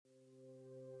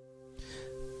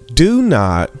Do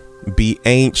not be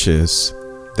anxious,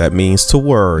 that means to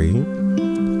worry,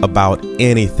 about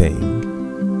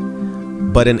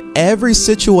anything, but in every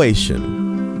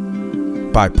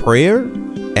situation, by prayer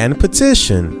and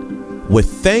petition,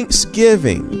 with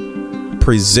thanksgiving,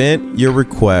 present your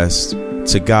requests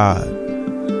to God.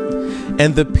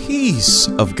 And the peace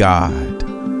of God,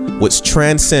 which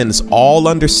transcends all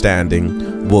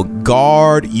understanding, will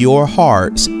guard your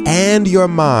hearts and your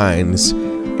minds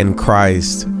in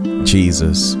Christ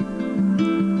Jesus.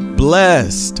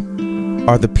 Blessed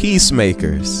are the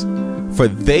peacemakers, for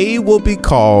they will be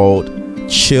called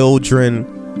children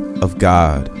of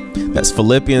God. That's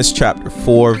Philippians chapter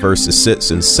 4, verses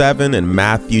 6 and 7, and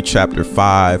Matthew chapter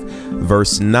 5,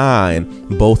 verse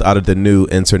 9, both out of the New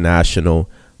International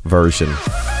Version.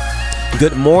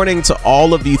 Good morning to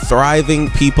all of you thriving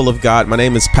people of God. My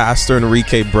name is Pastor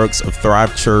Enrique Brooks of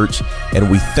Thrive Church, and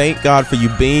we thank God for you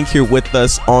being here with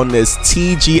us on this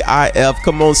TGIF.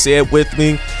 Come on, say it with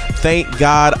me. Thank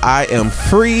God I am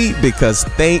free, because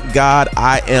thank God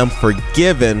I am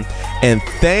forgiven, and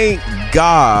thank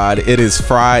God it is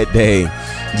Friday.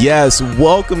 Yes,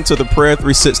 welcome to the Prayer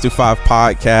 365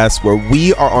 podcast, where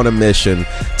we are on a mission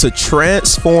to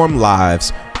transform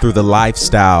lives through the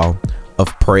lifestyle of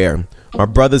prayer. My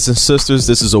brothers and sisters,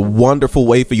 this is a wonderful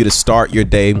way for you to start your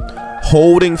day,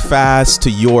 holding fast to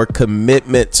your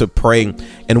commitment to pray.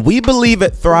 And we believe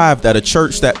at Thrive that a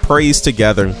church that prays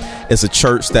together is a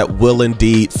church that will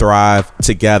indeed thrive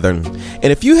together. And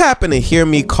if you happen to hear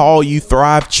me call you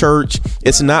Thrive Church,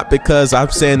 it's not because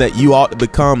I'm saying that you ought to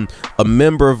become a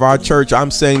member of our church.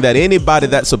 I'm saying that anybody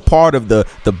that's a part of the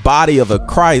body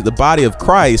of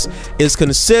Christ is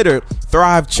considered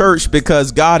Thrive Church,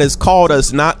 because God has called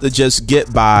us not to just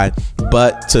get by,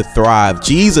 but to thrive.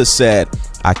 Jesus said,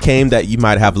 I came that you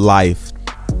might have life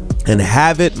and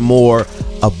have it more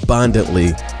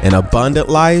abundantly. An abundant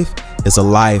life is a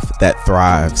life that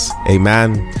thrives.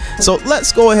 Amen. So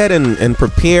let's go ahead and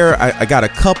prepare. I got a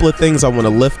couple of things I want to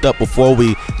lift up before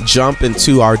we jump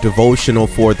into our devotional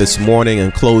for this morning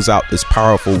and close out this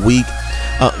powerful week.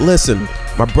 Listen,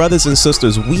 my brothers and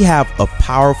sisters, we have a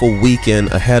powerful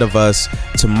weekend ahead of us.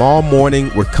 Tomorrow morning,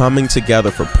 we're coming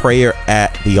together for prayer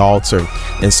at the altar.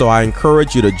 And so I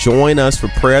encourage you to join us for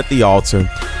prayer at the altar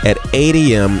at 8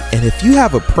 a.m. And if you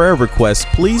have a prayer request,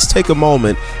 please take a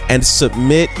moment and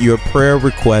submit your prayer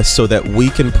request so that we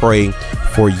can pray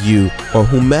for you or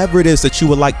whomever it is that you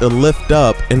would like to lift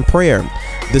up in prayer.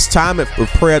 This time of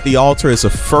prayer at the altar is a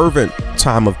fervent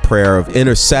time of prayer, of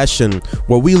intercession,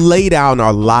 where we lay down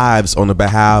our lives on the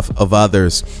behalf of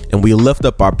others, and we lift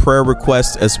up our prayer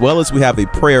requests, as well as we have a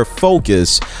prayer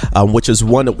focus, which is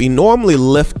one that we normally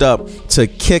lift up to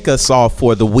kick us off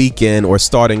for the weekend or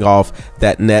starting off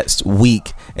that next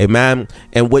week. Amen.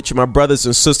 And which, my brothers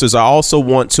and sisters, I also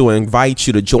want to invite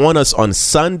you to join us on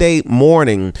Sunday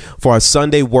morning for our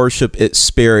Sunday worship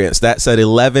experience. That's at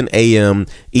 11 a.m.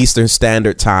 Eastern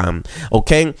Standard Time.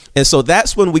 Okay. And so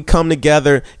that's when we come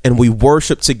together and we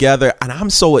worship together. And I'm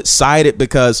so excited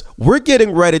because we're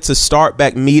getting ready to start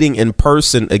back meeting in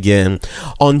person again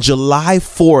on July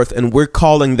 4th. And we're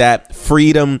calling that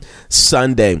Freedom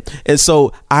Sunday. And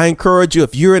so I encourage you,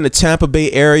 if you're in the Tampa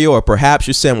Bay area, or perhaps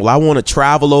you're saying, well, I want to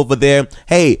travel over there.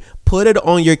 Hey, put it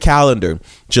on your calendar.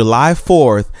 July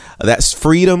 4th, that's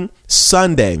Freedom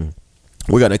Sunday.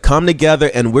 We're going to come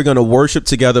together and we're going to worship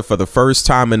together for the first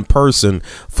time in person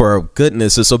for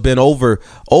goodness. It's been over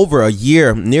a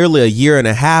year, nearly a year and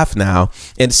a half now.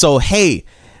 And so, hey,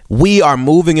 we are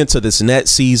moving into this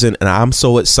next season, and I'm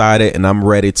so excited and I'm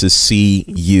ready to see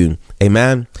you.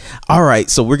 Amen. All right.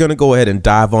 So we're going to go ahead and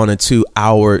dive on into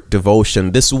our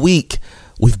devotion this week.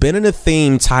 We've been in a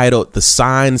theme titled The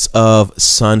Signs of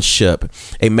Sonship.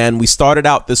 Amen. We started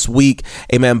out this week,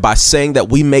 amen, by saying that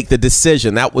we make the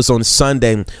decision. That was on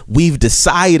Sunday. We've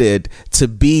decided to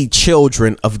be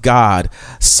children of God.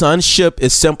 Sonship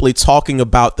is simply talking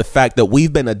about the fact that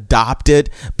we've been adopted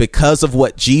because of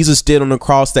what Jesus did on the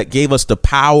cross, that gave us the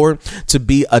power to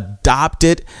be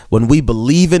adopted when we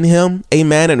believe in him,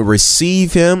 amen, and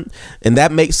receive him. And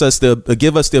that makes us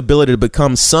give us the ability to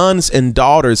become sons and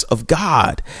daughters of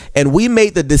God. And we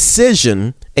made the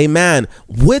decision, amen,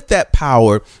 with that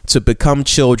power to become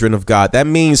children of God. That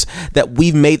means that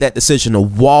we've made that decision to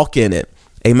walk in it.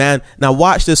 Amen. Now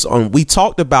watch this. We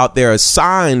talked about there are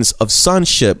signs of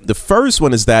sonship. The first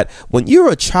one is that when you're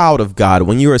a child of God,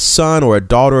 when you're a son or a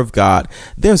daughter of God,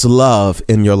 there's love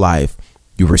in your life.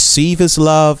 You receive his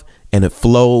love and it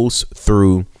flows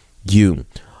through you.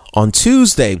 On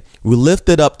Tuesday, we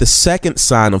lifted up the second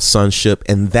sign of sonship,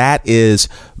 and that is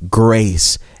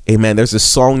grace. Amen. There's a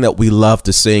song that we love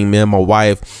to sing, me and my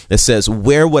wife, that says,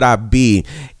 where would I be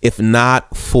if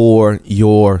not for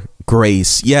your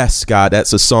grace? Yes, God,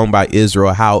 that's a song by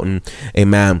Israel Houghton.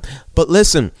 Amen. But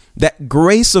listen, that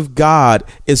grace of God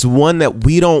is one that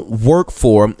we don't work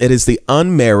for. It is the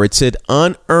unmerited,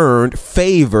 unearned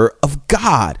favor of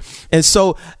God. And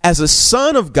so as a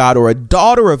son of God or a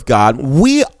daughter of God,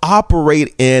 we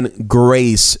operate in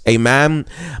grace. Amen.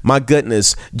 My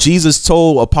goodness. Jesus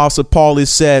told Apostle Paul, he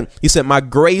said, my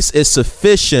grace is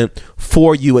sufficient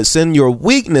for you. It's in your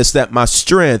weakness that my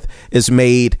strength is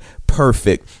made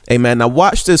perfect. Amen. Now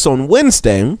watch this. On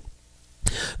Wednesday,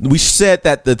 we said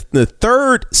that the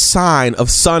third sign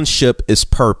of sonship is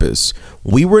purpose.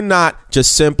 We were not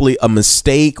just simply a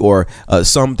mistake or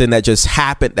something that just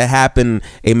happened to happen.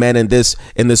 Amen. In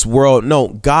this world. No,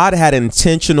 God had an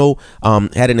intentional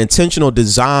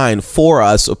design for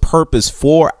us, a purpose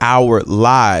for our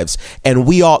lives. And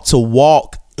we ought to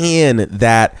walk in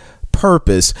that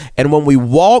purpose. And when we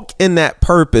walk in that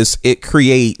purpose, it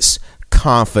creates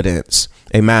confidence.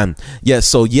 Amen. Yes.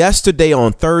 So yesterday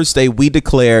on Thursday, we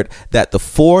declared that the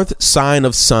fourth sign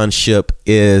of sonship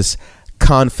is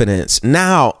confidence.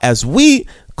 Now, as we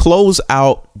close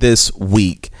out this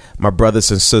week, my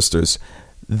brothers and sisters,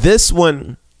 this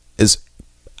one is,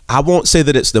 I won't say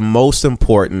that it's the most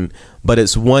important, but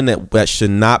it's one that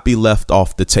should not be left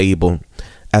off the table.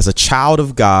 As a child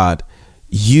of God,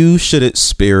 you should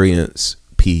experience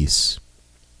peace.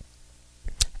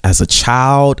 As a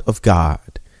child of God,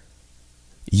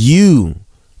 you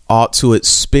ought to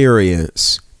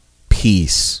experience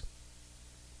peace.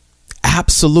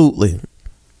 Absolutely.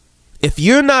 If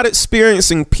you're not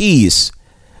experiencing peace,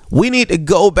 we need to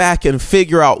go back and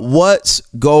figure out what's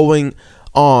going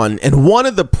on. And one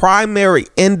of the primary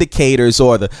indicators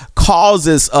or the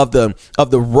causes of the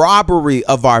robbery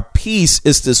of our peace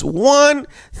is this one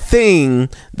thing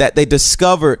that they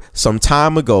discovered some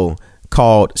time ago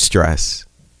called stress.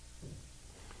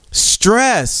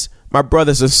 Stress, my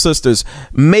brothers and sisters,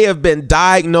 may have been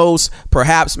diagnosed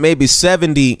perhaps maybe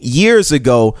 70 years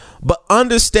ago, but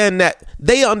understand that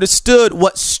they understood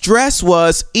what stress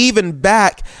was even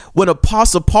back when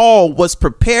Apostle Paul was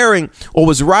preparing or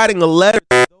was writing a letter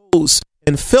to those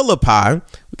in Philippi.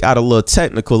 We got a little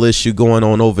technical issue going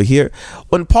on over here.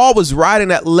 When Paul was writing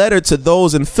that letter to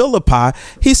those in Philippi,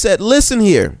 he said, listen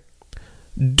here,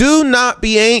 do not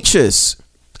be anxious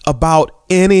about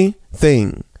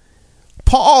anything.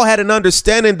 Paul had an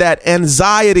understanding that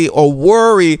anxiety or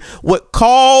worry would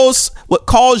cause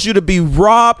you to be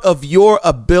robbed of your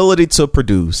ability to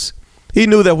produce. He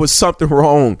knew there was something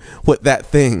wrong with that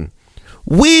thing.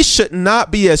 We should not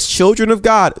be, as children of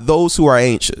God, those who are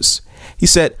anxious. He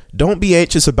said, don't be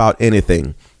anxious about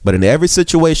anything, but in every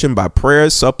situation by prayer,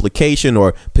 supplication,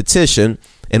 or petition,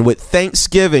 and with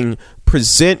thanksgiving,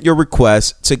 present your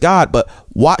requests to God. But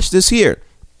watch this here.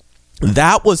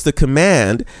 That was the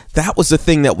command. That was the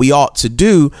thing that we ought to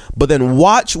do. But then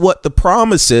watch what the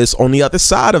promise is on the other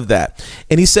side of that.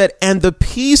 And he said, and the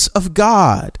peace of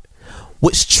God,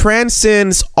 which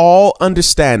transcends all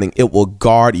understanding, it will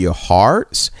guard your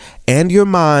hearts and your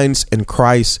minds in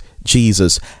Christ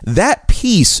Jesus. That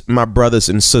peace, my brothers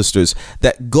and sisters,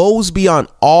 that goes beyond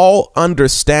all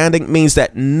understanding means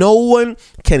that no one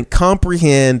can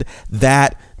comprehend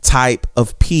that type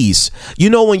of peace. You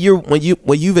know, when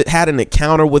you've had an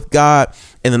encounter with God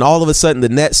and then all of a sudden the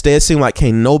next day it seems like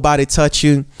can't nobody touch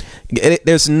you.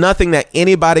 There's nothing that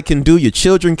anybody can do. Your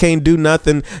children can't do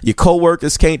nothing. Your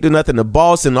co-workers can't do nothing. The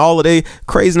boss and all of their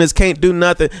craziness can't do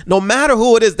nothing. No matter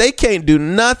who it is, they can't do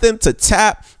nothing to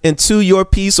tap into your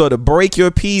peace or to break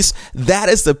your peace. That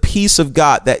is the peace of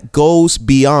God that goes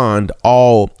beyond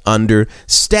all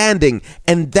understanding.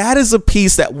 And that is a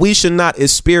peace that we should not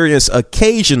experience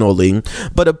occasionally,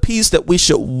 but a peace that we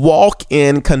should walk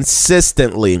in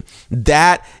consistently.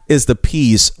 That is the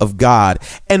peace of God.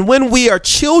 And when we are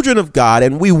children of God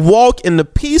and we walk in the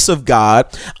peace of God,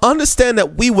 understand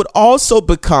that we would also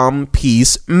become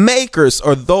peacemakers,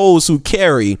 or those who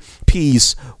carry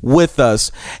peace with us.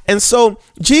 And so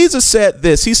Jesus said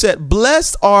this. He said,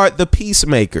 blessed are the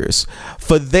peacemakers,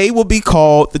 for they will be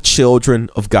called the children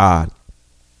of God.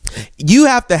 You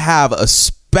have to have a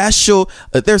special,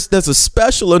 there's a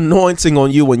special anointing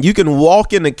on you when you can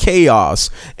walk into chaos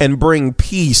and bring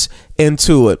peace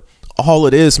into it. All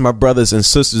it is, my brothers and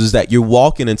sisters, is that you're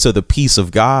walking into the peace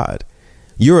of God.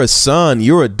 You're a son,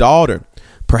 you're a daughter.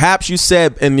 Perhaps you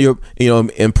said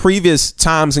in previous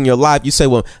times in your life, you say,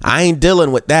 well, I ain't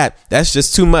dealing with that. That's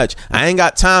just too much. I ain't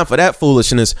got time for that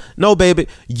foolishness. No, baby,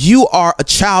 you are a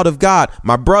child of God.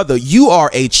 My brother, you are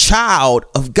a child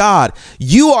of God.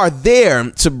 You are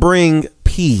there to bring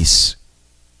peace.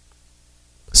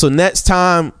 So next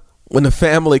time when the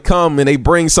family come and they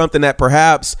bring something that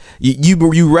perhaps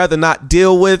you rather not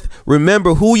deal with,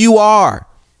 remember who you are.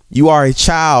 You are a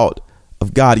child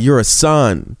of God. You're a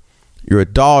son. You're a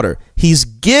daughter. He's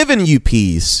given you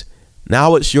peace.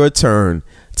 Now it's your turn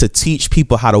to teach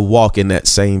people how to walk in that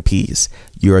same peace.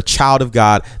 You're a child of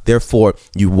God. Therefore,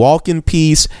 you walk in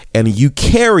peace and you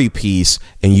carry peace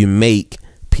and you make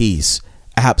peace.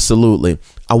 Absolutely.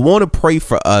 I want to pray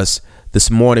for us this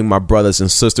morning, my brothers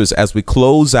and sisters, as we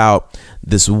close out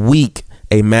this week.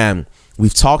 Amen.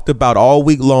 We've talked about all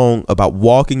week long about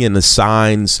walking in the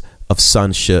signs of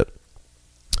sonship.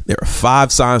 There are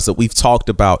 5 signs that we've talked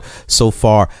about so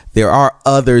far. There are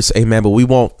others, amen, but we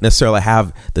won't necessarily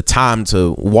have the time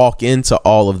to walk into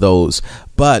all of those.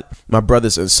 But my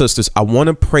brothers and sisters, I want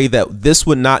to pray that this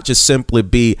would not just simply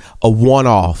be a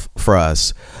one-off for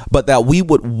us, but that we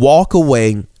would walk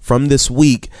away from this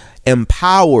week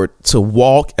empowered to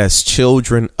walk as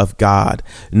children of God,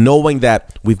 knowing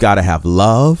that we've got to have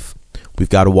love, we've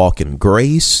got to walk in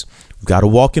grace, we've got to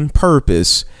walk in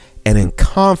purpose and in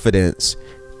confidence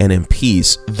and in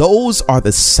peace. Those are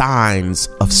the signs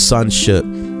of sonship,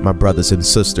 my brothers and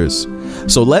sisters.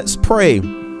 So let's pray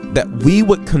that we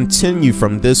would continue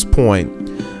from this point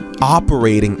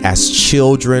operating as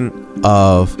children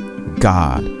of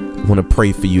God. I want to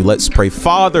pray for you. Let's pray.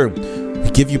 Father, we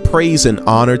give you praise and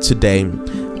honor today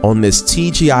on this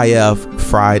TGIF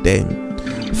Friday.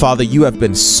 Father, you have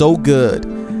been so good.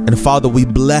 And Father, we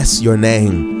bless your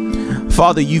name.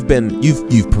 Father, you've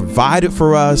provided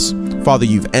for us. Father,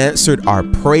 you've answered our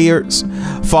prayers.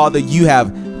 Father, you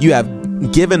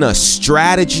have given us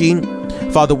strategy.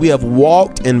 Father, we have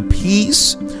walked in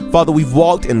peace. Father, we've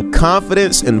walked in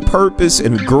confidence and purpose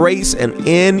and grace and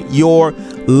in your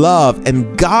love.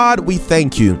 And God, we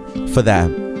thank you for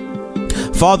that.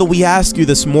 Father, we ask you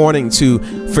this morning to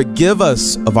forgive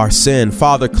us of our sin.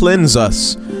 Father, cleanse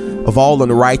us of all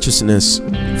unrighteousness.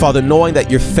 Father, knowing that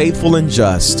you're faithful and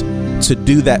just to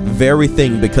do that very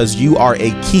thing because you are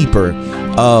a keeper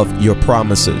of your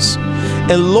promises.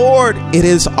 And Lord, it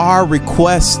is our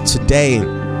request today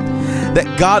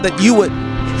that God, that you would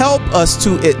help us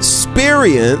to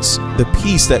experience the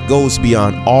peace that goes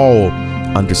beyond all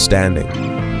understanding.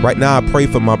 Right now, I pray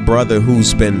for my brother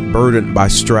who's been burdened by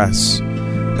stress.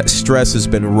 That stress has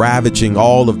been ravaging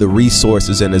all of the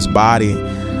resources in his body.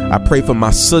 I pray for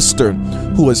my sister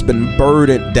who has been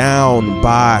burdened down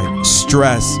by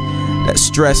stress. That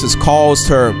stress has caused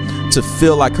her to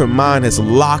feel like her mind is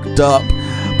locked up.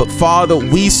 But Father,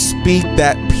 we speak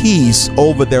that peace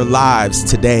over their lives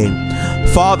today.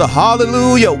 Father,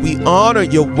 hallelujah, we honor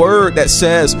your word that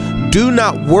says, do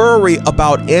not worry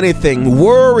about anything.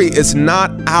 Worry is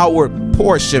not our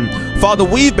portion. Father,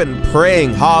 we've been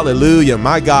praying, hallelujah,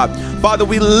 my God. Father,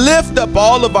 we lift up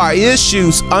all of our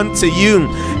issues unto you.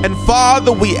 And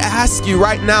Father, we ask you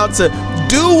right now to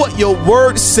do what your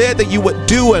word said that you would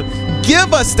do and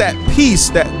give us that peace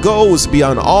that goes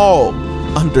beyond all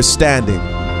understanding.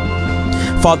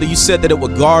 Father, you said that it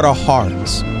would guard our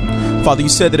hearts. Father, you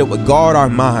said that it would guard our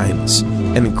minds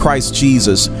and in Christ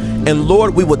Jesus. And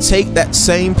Lord, we will take that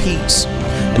same peace.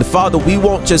 And Father, we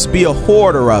won't just be a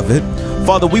hoarder of it.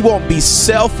 Father, we won't be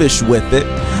selfish with it.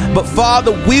 But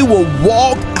Father, we will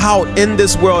walk out in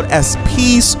this world as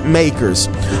peacemakers.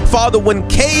 Father, when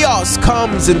chaos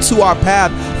comes into our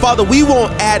path, Father, we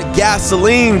won't add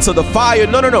gasoline to the fire.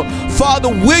 No. Father,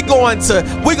 we're going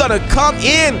to come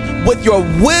in with your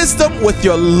wisdom, with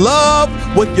your love,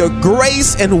 with your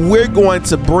grace, and we're going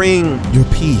to bring your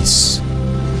peace.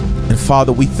 And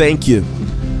Father, we thank you.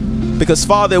 Because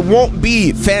Father, it won't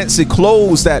be fancy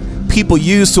clothes that people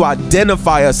use to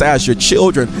identify us as your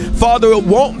children. Father, it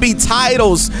won't be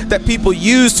titles that people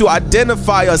use to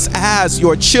identify us as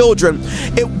your children.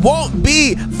 It won't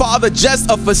be, Father,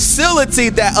 just a facility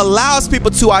that allows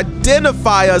people to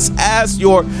identify us as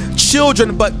your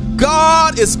children. But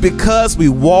God, is because we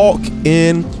walk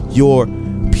in your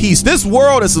peace. This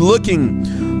world is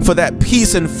looking for that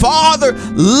peace. And Father,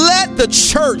 let the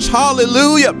church,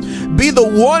 hallelujah, be the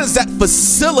ones that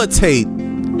facilitate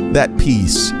that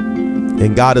peace.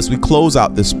 And God, as we close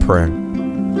out this prayer,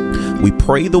 we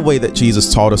pray the way that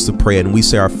Jesus taught us to pray, and we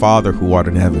say, our Father who art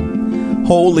in heaven,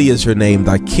 holy is your name,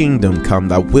 thy kingdom come,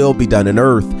 thy will be done in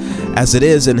earth as it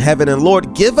is in heaven. And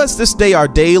Lord, give us this day our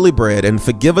daily bread, and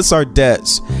forgive us our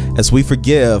debts as we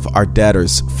forgive our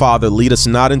debtors. Father, lead us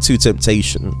not into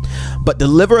temptation, but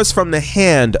deliver us from the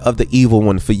hand of the evil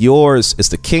one. For yours is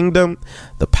the kingdom,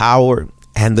 the power,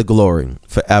 and the glory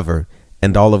forever.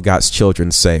 And all of God's children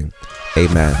say,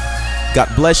 amen. God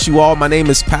bless you all. My name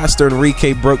is Pastor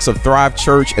Enrique Brooks of Thrive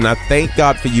Church, and I thank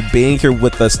God for you being here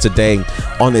with us today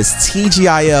on this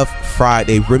TGIF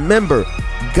Friday. Remember,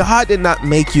 God did not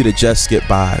make you to just get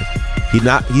by. He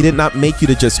did not make you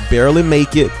to just barely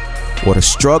make it or to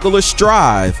struggle or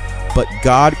strive, but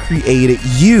God created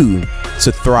you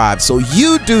to thrive. So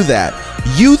you do that.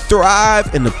 You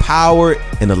thrive in the power,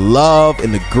 in the love,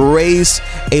 in the grace,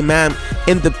 amen,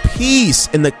 in the peace,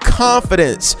 in the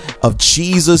confidence of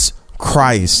Jesus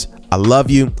Christ. I love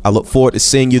you. I look forward to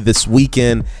seeing you this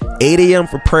weekend, 8 a.m.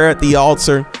 for prayer at the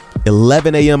altar,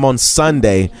 11 a.m. on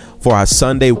Sunday for our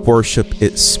Sunday worship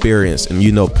experience. And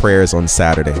you know prayer is on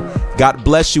Saturday. God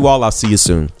bless you all. I'll see you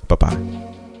soon. Bye-bye.